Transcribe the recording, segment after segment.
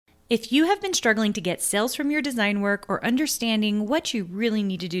If you have been struggling to get sales from your design work or understanding what you really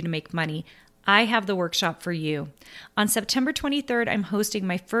need to do to make money, I have the workshop for you. On September 23rd, I'm hosting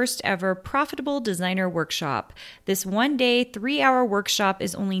my first ever Profitable Designer Workshop. This one-day, 3-hour workshop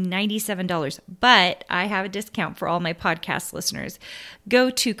is only $97, but I have a discount for all my podcast listeners. Go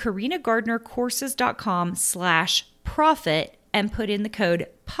to karinagardnercourses.com/profit and put in the code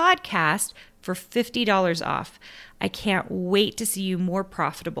PODCAST for $50 off. I can't wait to see you more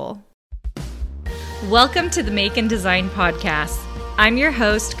profitable. Welcome to the Make and Design Podcast. I'm your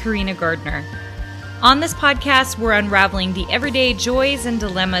host, Karina Gardner. On this podcast, we're unraveling the everyday joys and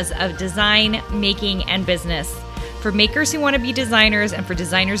dilemmas of design, making, and business. For makers who want to be designers and for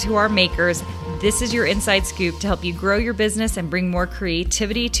designers who are makers, this is your inside scoop to help you grow your business and bring more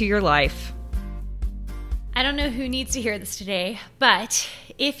creativity to your life. I don't know who needs to hear this today, but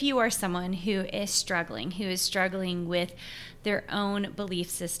if you are someone who is struggling with their own belief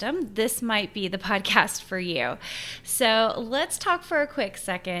system, this might be the podcast for you. So let's talk for a quick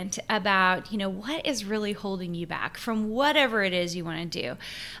second about, what is really holding you back from whatever it is you want to do.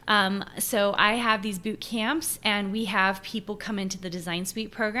 So I have these boot camps and we have people come into the Design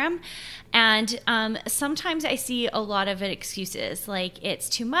Suite program. And sometimes I see a lot of excuses, like it's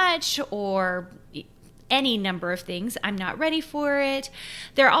too much or any number of things. I'm not ready for it.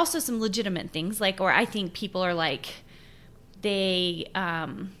 There are also some legitimate things, or I think people are like, it's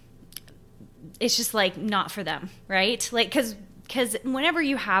just not for them, right? Because whenever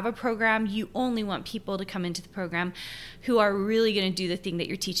you have a program, you only want people to come into the program who are really going to do the thing that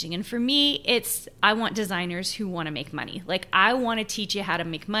you're teaching. And for me, I want designers who want to make money. I want to teach you how to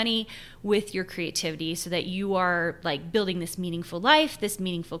make money with your creativity so that you are building this meaningful life, this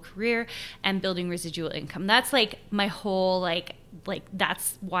meaningful career, and building residual income. That's my whole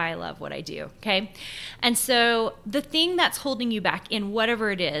that's why I love what I do, okay? And so the thing that's holding you back in whatever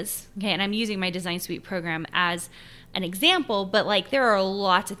it is, okay, and I'm using my Design Suite program as an example, but there are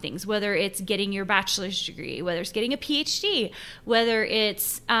lots of things, whether it's getting your bachelor's degree, whether it's getting a PhD, whether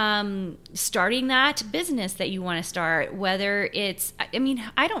it's starting that business that you want to start, whether it's, I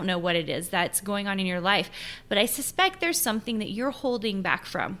don't know what it is that's going on in your life, but I suspect there's something that you're holding back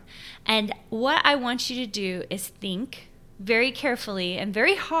from. And what I want you to do is think very carefully and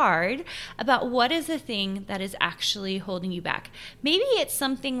very hard about what is the thing that is actually holding you back. Maybe it's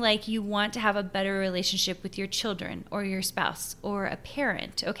something like you want to have a better relationship with your children or your spouse or a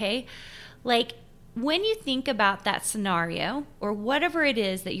parent, okay? When you think about that scenario or whatever it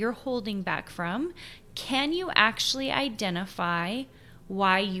is that you're holding back from, can you actually identify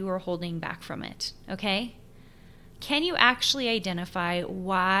why you are holding back from it, okay? Can you actually identify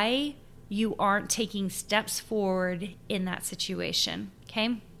why you aren't taking steps forward in that situation,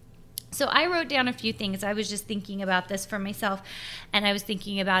 okay? So I wrote down a few things. I was just thinking about this for myself, and I was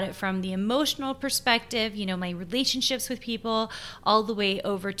thinking about it from the emotional perspective, my relationships with people, all the way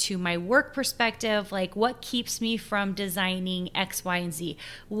over to my work perspective, what keeps me from designing X, Y, and Z?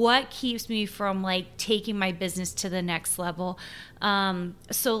 What keeps me from taking my business to the next level?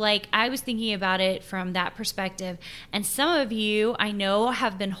 So I was thinking about it from that perspective. And some of you, I know,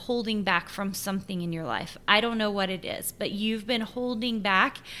 have been holding back from something in your life. I don't know what it is, but you've been holding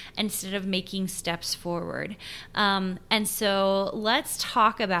back instead of making steps forward. And so let's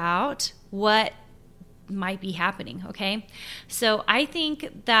talk about what might be happening, okay? So I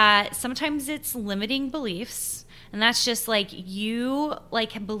think that sometimes it's limiting beliefs, and that's just you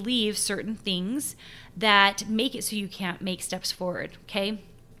believe certain things that make it so you can't make steps forward, okay?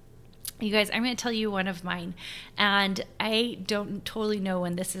 You guys, I'm going to tell you one of mine, and I don't totally know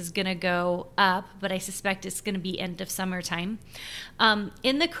when this is going to go up, but I suspect it's going to be end of summertime.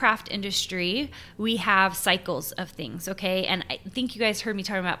 In the craft industry, we have cycles of things, okay? And I think you guys heard me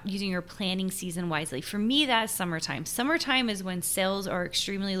talking about using your planning season wisely. For me, that's summertime. Summertime is when sales are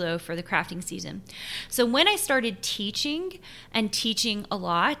extremely low for the crafting season. So when I started teaching and teaching a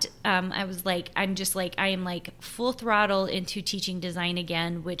lot, I am full throttle into teaching design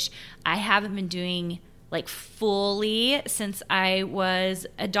again, which I haven't been doing fully since I was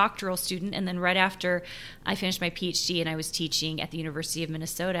a doctoral student, and then right after I finished my PhD and I was teaching at the University of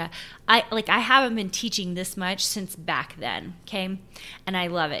Minnesota, I haven't been teaching this much since back then, okay? And I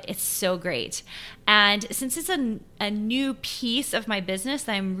love it. It's so great. And since it's a new piece of my business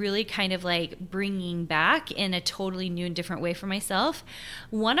that I'm really kind of bringing back in a totally new and different way for myself,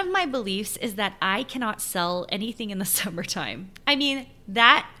 one of my beliefs is that I cannot sell anything in the summertime.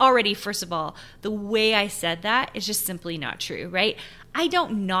 That already, first of all, the way I said that is just simply not true, right? I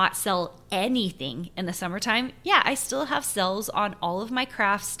don't not sell anything in the summertime. Yeah, I still have sales on all of my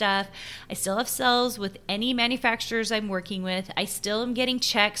craft stuff. I still have sales with any manufacturers I'm working with. I still am getting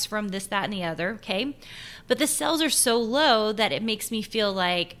checks from this, that, and the other, okay? But the sales are so low that it makes me feel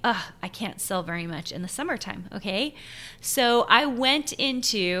like, I can't sell very much in the summertime, okay? So I went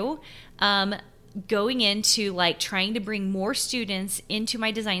into going into like trying to bring more students into my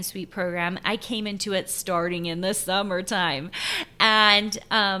Design Suite program. I came into it starting in the summertime. And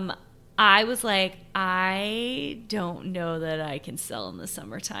I was like, I don't know that I can sell in the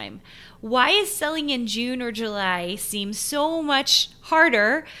summertime. Why is selling in June or July seem so much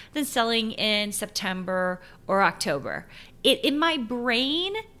harder than selling in September or October? In my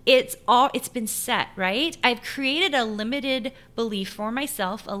brain, it's been set, right? I've created a limiting belief for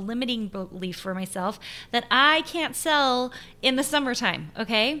myself that I can't sell in the summertime,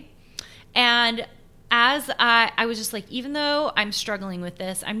 okay? And as I was just like, even though I'm struggling with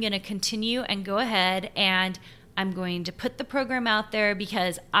this, I'm going to continue and go ahead and I'm going to put the program out there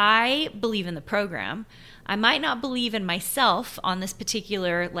because I believe in the program. I might not believe in myself on this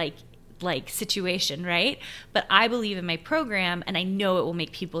particular like situation, right? But I believe in my program and I know it will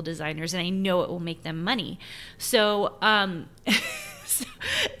make people designers and I know it will make them money. So,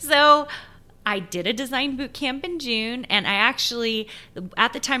 so I did a design boot camp in June, and I actually,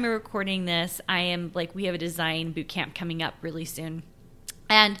 at the time of recording this, we have a design boot camp coming up really soon.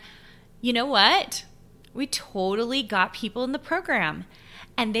 And you know what? We totally got people in the program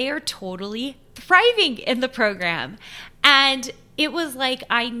and they are totally thriving in the program. And it was like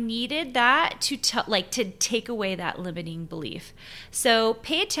I needed that to take away that limiting belief. So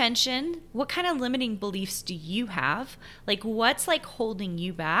pay attention. What kind of limiting beliefs do you have? Like what's like holding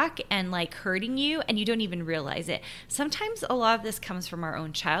you back and like hurting you and you don't even realize it? Sometimes a lot of this comes from our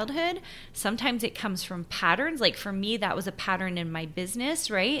own childhood. Sometimes it comes from patterns. Like for me, that was a pattern in my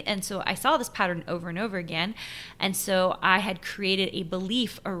business, right? And so I saw this pattern over and over again. And so I had created a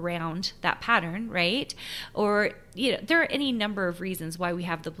belief around that pattern, right? Or there are any number of reasons why we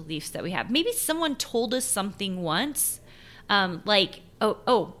have the beliefs that we have. Maybe someone told us something once, here, I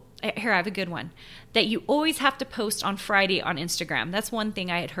have a good one, that you always have to post on Friday on Instagram. That's one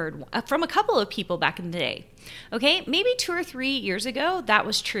thing I had heard from a couple of people back in the day. Okay, maybe 2 or 3 years ago, that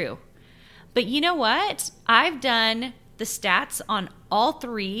was true. But you know what? I've done the stats on all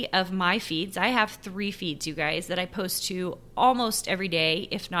 3 of my feeds. I have 3 feeds, you guys, that I post to almost every day,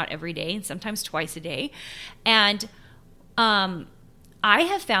 if not every day, and sometimes twice a day. And I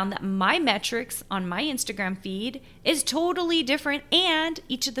have found that my metrics on my Instagram feed is totally different, and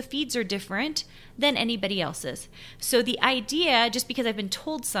each of the feeds are different than anybody else's. So the idea, just because I've been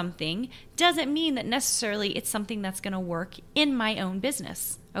told something, doesn't mean that necessarily it's something that's going to work in my own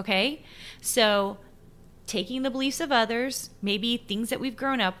business, okay? So taking the beliefs of others, maybe things that we've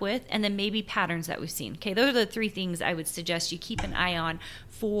grown up with, and then maybe patterns that we've seen. Okay, those are the 3 things I would suggest you keep an eye on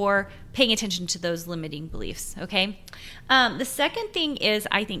for paying attention to those limiting beliefs, okay? The second thing is,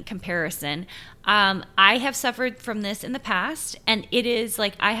 I think, comparison. I have suffered from this in the past, and it is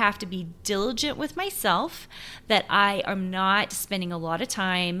like I have to be diligent with myself that I am not spending a lot of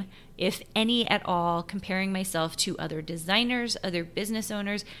time, if any at all, comparing myself to other designers, other business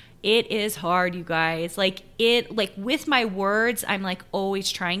owners. It is hard, you guys. Like with my words, I'm like always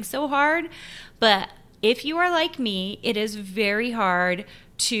trying so hard. But if you are like me, it is very hard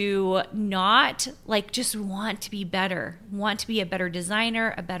to not like just want to be better, want to be a better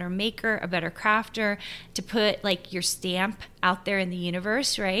designer, a better maker, a better crafter, to put like your stamp out there in the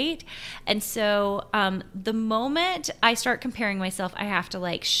universe, right? And so the moment I start comparing myself, I have to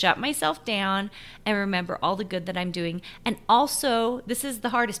like shut myself down and remember all the good that I'm doing. And also, this is the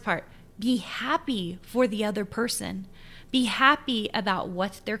hardest part, be happy for the other person. Be happy about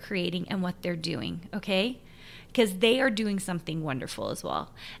what they're creating and what they're doing, okay? Because they are doing something wonderful as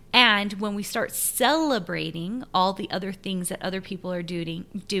well. And when we start celebrating all the other things that other people are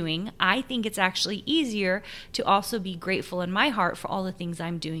doing, I think it's actually easier to also be grateful in my heart for all the things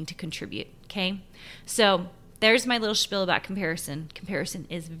I'm doing to contribute, okay? So there's my little spiel about comparison. Comparison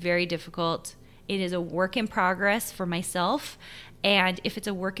is very difficult. It is a work in progress for myself. And if it's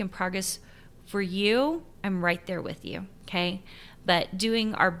a work in progress for you, I'm right there with you, okay? But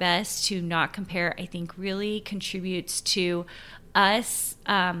doing our best to not compare, I think, really contributes to us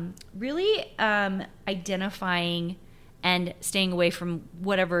really identifying and staying away from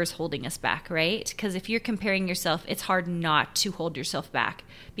whatever is holding us back, right? Because if you're comparing yourself, it's hard not to hold yourself back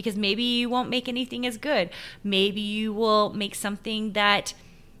because maybe you won't make anything as good. Maybe you will make something that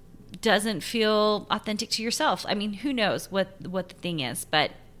doesn't feel authentic to yourself. I mean, who knows what the thing is,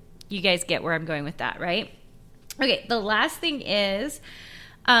 but you guys get where I'm going with that, right? Okay, the last thing is,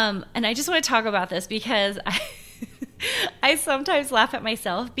 and I just want to talk about this because I sometimes laugh at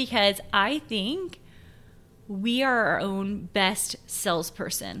myself because I think we are our own best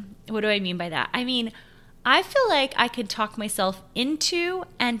salesperson. What do I mean by that? I mean, I feel like I can talk myself into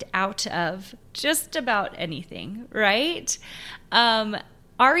and out of just about anything, right?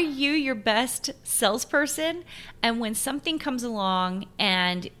 Are you your best salesperson? And when something comes along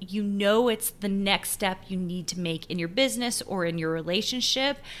and you know it's the next step you need to make in your business or in your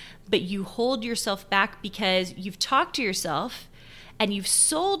relationship, but you hold yourself back because you've talked to yourself and you've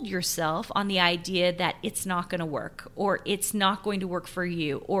sold yourself on the idea that it's not going to work, or it's not going to work for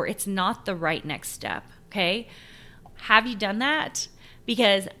you, or it's not the right next step, okay? Have you done that?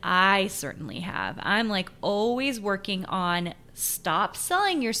 Because I certainly have. I'm like always working on stop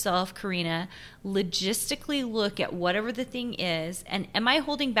selling yourself, Karina. Logistically look at whatever the thing is. And am I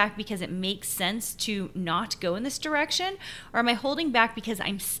holding back because it makes sense to not go in this direction? Or am I holding back because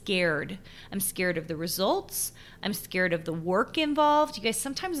I'm scared? I'm scared of the results. I'm scared of the work involved. You guys,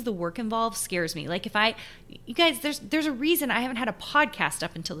 sometimes the work involved scares me. Like you guys, there's a reason I haven't had a podcast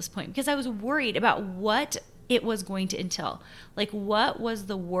up until this point, because I was worried about what it was going to entail. Like, what was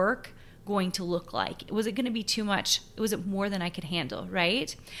the work going to look like? Was it going to be too much? Was it more than I could handle,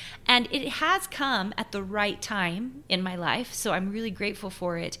 right? And it has come at the right time in my life, so I'm really grateful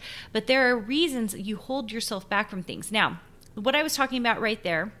for it. But there are reasons you hold yourself back from things. Now, what I was talking about right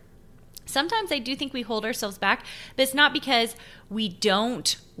there, sometimes I do think we hold ourselves back, but it's not because we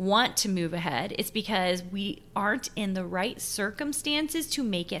don't want to move ahead. It's because we aren't in the right circumstances to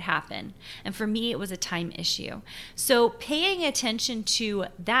make it happen. And for me, it was a time issue. So paying attention to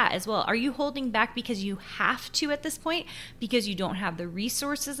that as well. Are you holding back because you have to at this point? Because you don't have the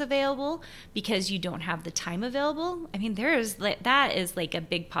resources available? Because you don't have the time available? I mean, that is like a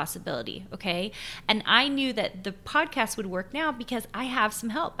big possibility, okay? And I knew that the podcast would work now because I have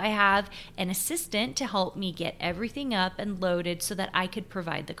some help. I have an assistant to help me get everything up and loaded so that I could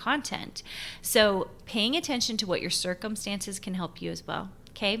provide the content. So paying attention to what your circumstances can help you as well.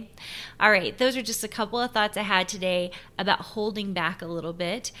 Okay. All right. Those are just a couple of thoughts I had today about holding back a little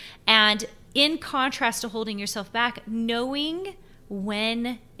bit. And in contrast to holding yourself back, knowing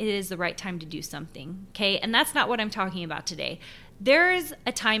when it is the right time to do something. Okay. And that's not what I'm talking about today. There's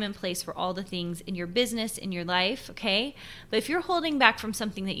a time and place for all the things in your business, in your life, okay? But if you're holding back from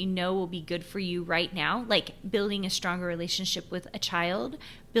something that you know will be good for you right now, like building a stronger relationship with a child,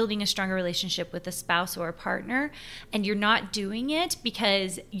 building a stronger relationship with a spouse or a partner, and you're not doing it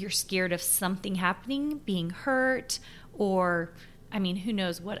because you're scared of something happening, being hurt, or, I mean, who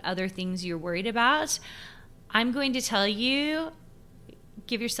knows what other things you're worried about, I'm going to tell you,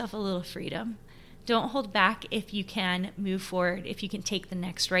 give yourself a little freedom. Don't hold back if you can move forward, if you can take the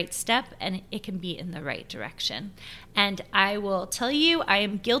next right step, and it can be in the right direction. And I will tell you, I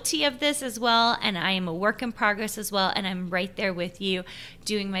am guilty of this as well, and I am a work in progress as well, and I'm right there with you,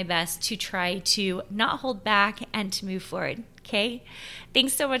 doing my best to try to not hold back and to move forward. Okay?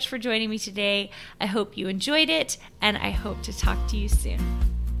 Thanks so much for joining me today. I hope you enjoyed it, and I hope to talk to you soon.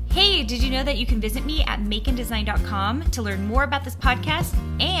 Hey, did you know that you can visit me at makeanddesign.com to learn more about this podcast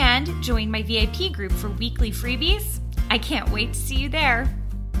and join my VIP group for weekly freebies? I can't wait to see you there.